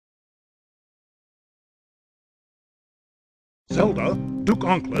Zelda, Duke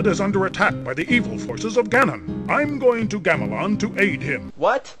Onkled is under attack by the evil forces of Ganon. I'm going to Gamelon to aid him.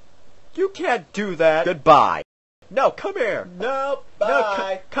 What? You can't do that. Goodbye. No, come here. No, No,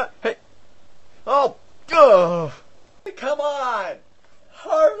 bye. hey. Oh, ugh. Come on.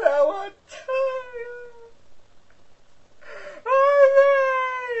 Hurry, I want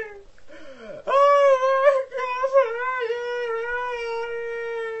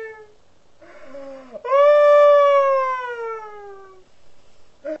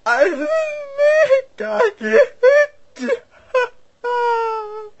I think I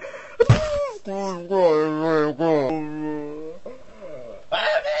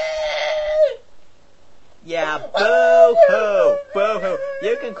Yeah, boo-hoo, boo-hoo.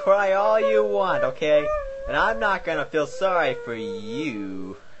 You can cry all you want, okay? And I'm not gonna feel sorry for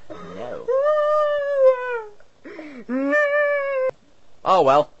you. No. Oh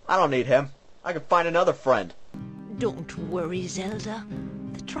well, I don't need him. I can find another friend. Don't worry, Zelda.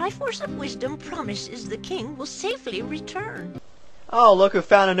 The Triforce of Wisdom promises the king will safely return. Oh, look who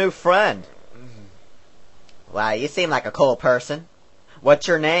found a new friend. Wow, you seem like a cool person. What's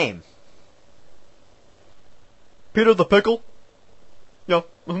your name? Peter the Pickle? Yeah,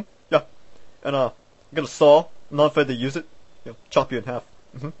 yeah. And, get a saw. I'm not afraid to use it. Yeah, chop you in half.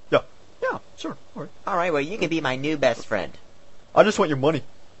 Yeah. Yeah, sure. Alright, well, you can be my new best friend. I just want your money.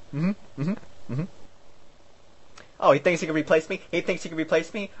 Oh, he thinks he can replace me? He thinks he can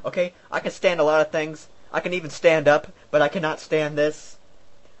replace me? Okay, I can stand a lot of things. I can even stand up, but I cannot stand this.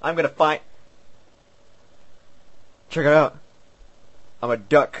 I'm gonna find... Check it out. I'm a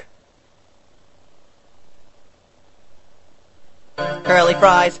duck. Curly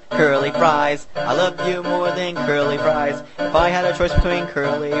fries, I love you more than curly fries. If I had a choice between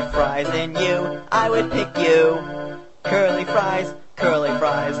curly fries and you, I would pick you. Curly fries,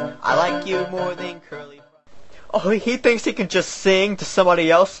 I like you more than curly fries. Oh, he thinks he can just sing to somebody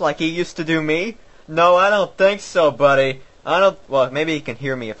else like he used to do me? No, I don't think so, buddy. Well, maybe he can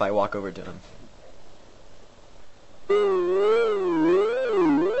hear me if I walk over to him.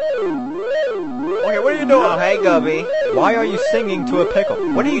 Okay, what are you doing? Oh, hey, Gubby. Why are you singing to a pickle?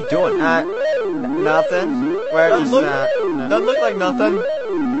 What are you doing? Nothing. Where's that? Doesn't look like nothing.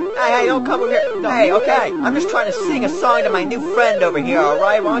 Hey, don't come over here. No. Hey, okay. I'm just trying to sing a song to my new friend over here,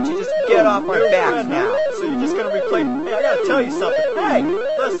 alright? Why don't you just get off my back now? So you're just gonna replace... Hey, I gotta tell you something. Hey,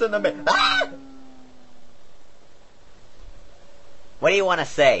 listen to me. Ah! What do you want to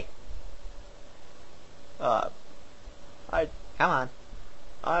say? Come on.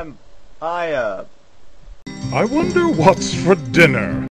 I wonder what's for dinner.